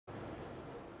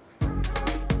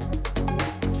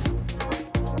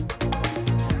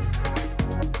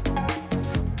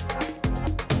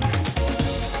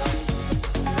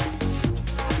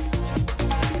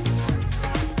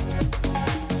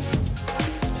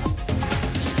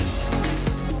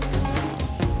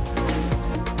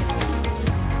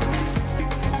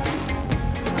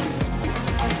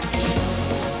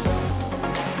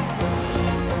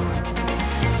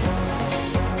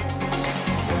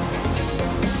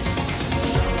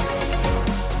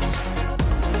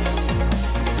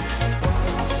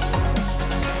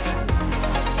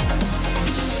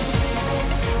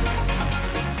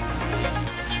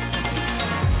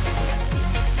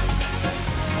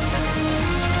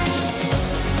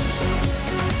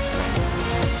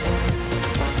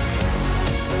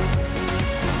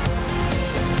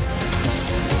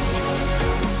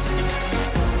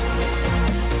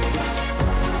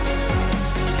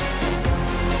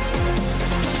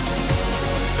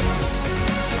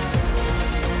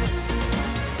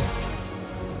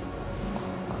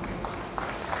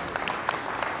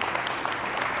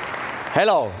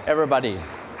Hello, everybody.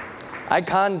 I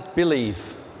can't believe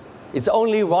it's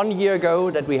only 1 year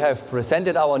ago that we have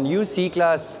presented our new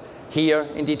C-Class here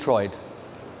in Detroit.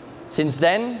 Since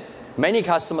then, many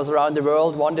customers around the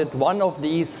world wanted one of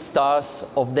these stars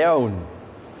of their own.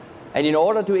 And in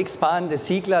order to expand the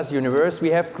C-Class universe,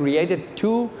 we have created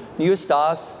 2 new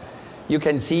stars you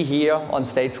can see here on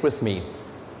stage with me.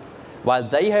 While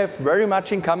they have very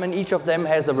much in common, each of them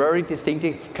has a very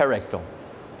distinctive character.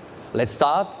 Let's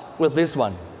start with this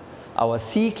one, our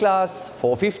C-Class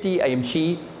 450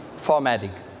 AMG 4MATIC.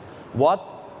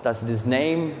 What does this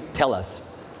name tell us?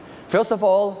 First of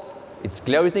all, it's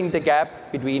closing the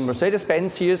gap between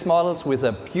Mercedes-Benz series models with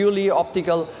a purely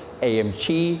optical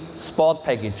AMG Sport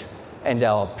package and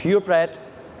our purebred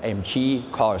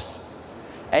AMG cars.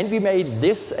 And we made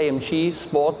this AMG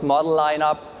Sport model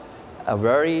lineup a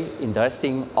very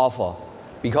interesting offer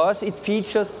because it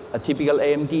features a typical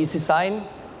AMG design,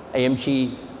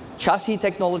 AMG chassis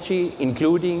technology,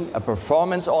 including a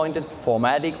performance-oriented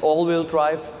 4MATIC all-wheel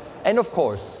drive, and of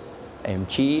course,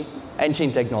 AMG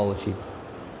engine technology.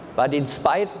 But in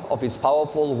spite of its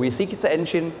powerful V6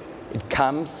 engine, it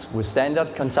comes with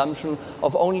standard consumption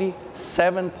of only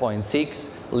 7.6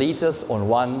 liters on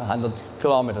 100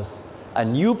 kilometers, a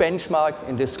new benchmark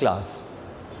in this class.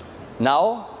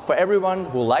 Now, for everyone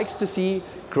who likes to see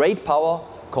great power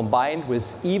combined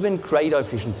with even greater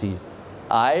efficiency,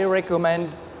 I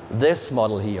recommend this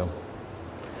model here,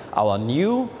 our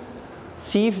new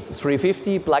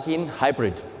C350 plug-in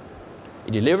hybrid.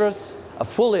 It delivers a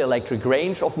fully electric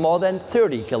range of more than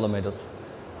 30 kilometers,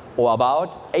 or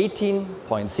about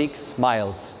 18.6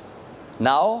 miles.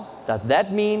 Now, does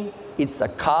that mean it's a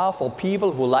car for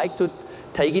people who like to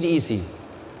take it easy?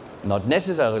 Not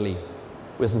necessarily.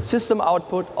 With a system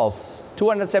output of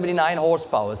 279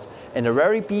 horsepower and a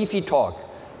very beefy torque,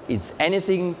 it's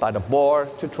anything but a bore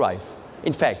to drive.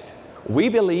 In fact, we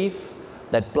believe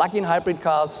that plug-in hybrid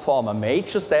cars form a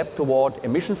major step toward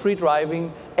emission-free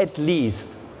driving, at least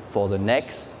for the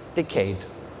next decade.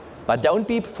 But don't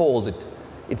be fooled.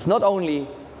 It's not only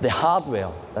the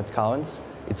hardware that counts,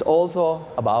 it's also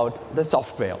about the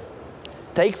software.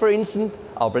 Take, for instance,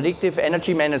 our predictive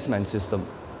energy management system.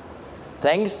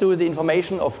 Thanks to the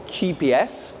information of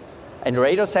GPS and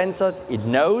radar sensors, it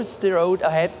knows the road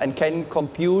ahead and can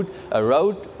compute a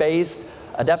road-based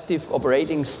adaptive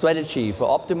operating strategy for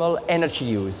optimal energy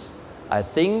use. I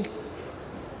think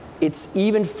it's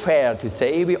even fair to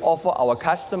say we offer our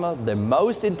customer the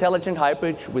most intelligent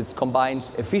hybrid which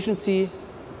combines efficiency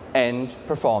and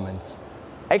performance.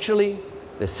 Actually,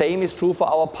 the same is true for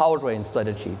our powertrain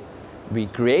strategy. We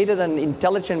created an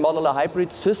intelligent modular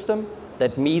hybrid system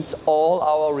that meets all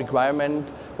our requirements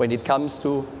when it comes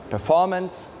to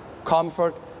performance,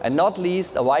 comfort, and not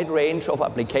least a wide range of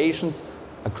applications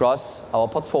across our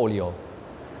portfolio.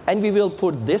 And we will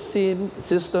put this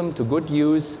system to good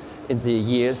use in the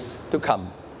years to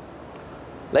come.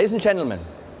 Ladies and gentlemen,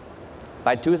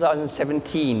 by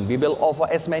 2017, we will offer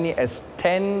as many as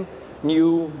 10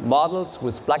 new models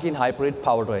with plug-in hybrid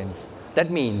powertrains. That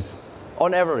means,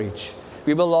 on average,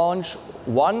 we will launch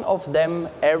one of them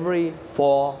every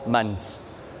 4 months.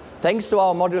 Thanks to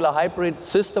our modular hybrid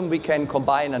system, we can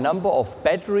combine a number of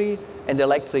battery and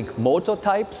electric motor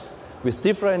types with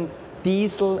different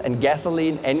diesel and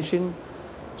gasoline engine,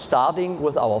 starting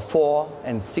with our 4-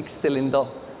 and 6-cylinder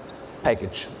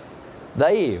package.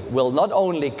 They will not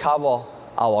only cover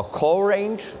our core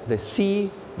range, the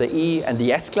C, the E, and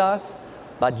the S-Class,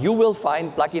 but you will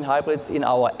find plug-in hybrids in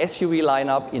our SUV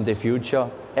lineup in the future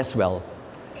as well.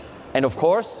 And of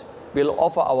course, we'll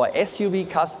offer our SUV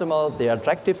customer the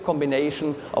attractive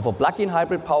combination of a plug-in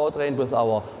hybrid powertrain with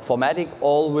our 4MATIC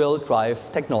all-wheel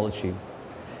drive technology.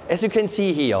 As you can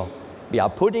see here, we are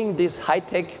putting this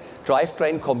high-tech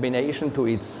drivetrain combination to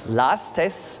its last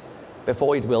tests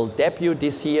before it will debut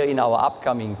this year in our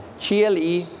upcoming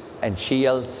GLE and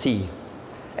GLC.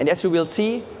 And as you will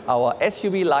see, our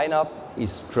SUV lineup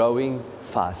is growing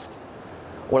fast.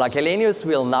 Ola Källenius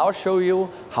will now show you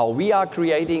how we are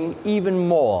creating even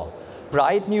more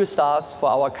bright new stars for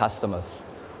our customers.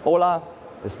 Ola,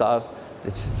 the stage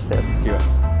is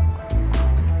yours.